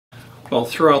Well,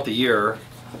 throughout the year,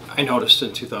 I noticed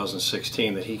in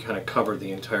 2016 that he kind of covered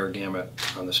the entire gamut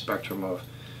on the spectrum of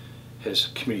his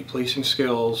community policing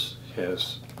skills,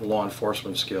 his law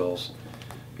enforcement skills,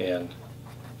 and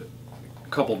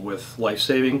coupled with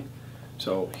life-saving.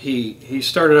 So he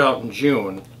started out in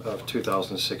June of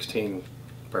 2016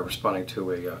 by responding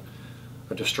to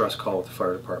a distress call with the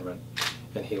fire department,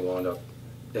 and he wound up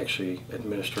actually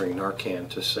administering Narcan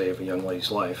to save a young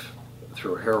lady's life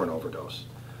through a heroin overdose,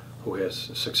 who has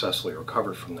successfully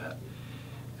recovered from that.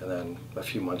 And then a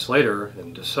few months later,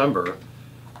 in December,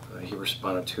 he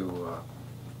responded to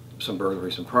some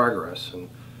burglaries in progress and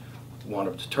wound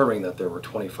up determining that there were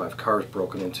 25 cars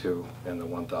broken into in the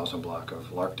 1000 block of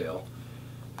Larkdale,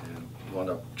 and wound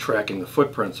up tracking the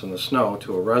footprints in the snow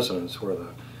to a residence where the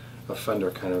offender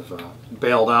kind of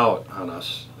bailed out on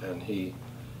us, and he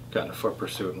got in a foot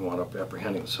pursuit and wound up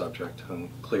apprehending the subject and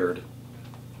cleared.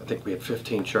 I think we had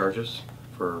 15 charges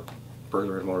for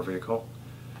burglary of motor vehicle.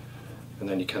 And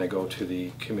then you kind of go to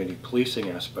the community policing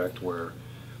aspect, where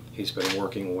he's been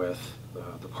working with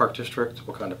the Park District,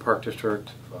 Wauconda Park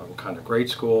District, Wauconda Grade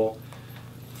School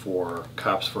for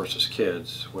Cops versus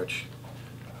Kids, which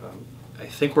I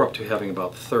think we're up to having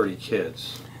about 30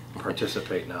 kids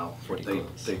participate now.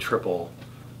 They triple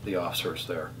the officers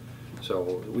there.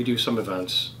 So we do some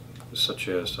events such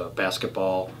as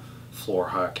basketball, floor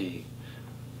hockey,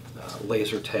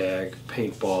 laser tag,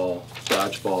 paintball,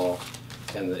 dodgeball,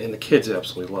 and the kids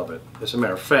absolutely love it. As a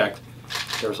matter of fact,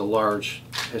 there's a large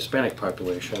Hispanic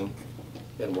population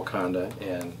in Wauconda,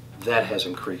 and that has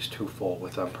increased twofold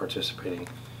with them participating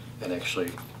and actually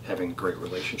having a great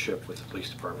relationship with the police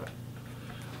department.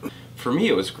 For me,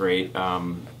 it was great,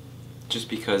 just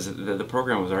because the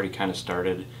program was already kind of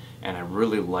started, and I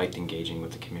really liked engaging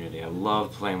with the community. I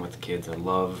love playing with the kids. I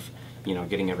love,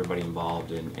 getting everybody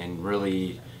involved and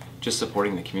really just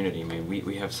supporting the community. I mean,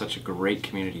 we have such a great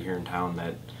community here in town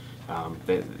that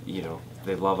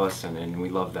they love us and we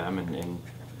love them, and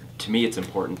to me it's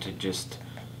important to just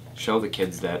show the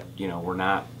kids that we're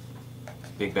not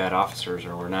big bad officers,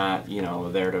 or we're not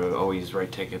there to always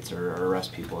write tickets or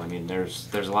arrest people. I mean, there's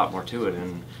a lot more to it,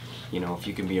 and if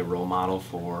you can be a role model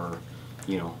for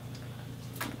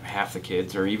half the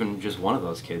kids, or even just one of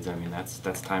those kids, I mean, that's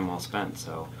time well spent.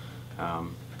 So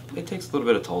it takes a little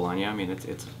bit of toll on you. I mean,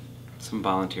 it's some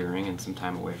volunteering and some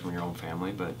time away from your own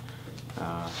family, but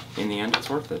in the end,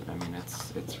 it's worth it. I mean,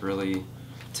 it's really,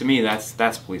 to me,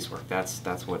 that's police work. That's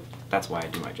why I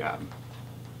do my job.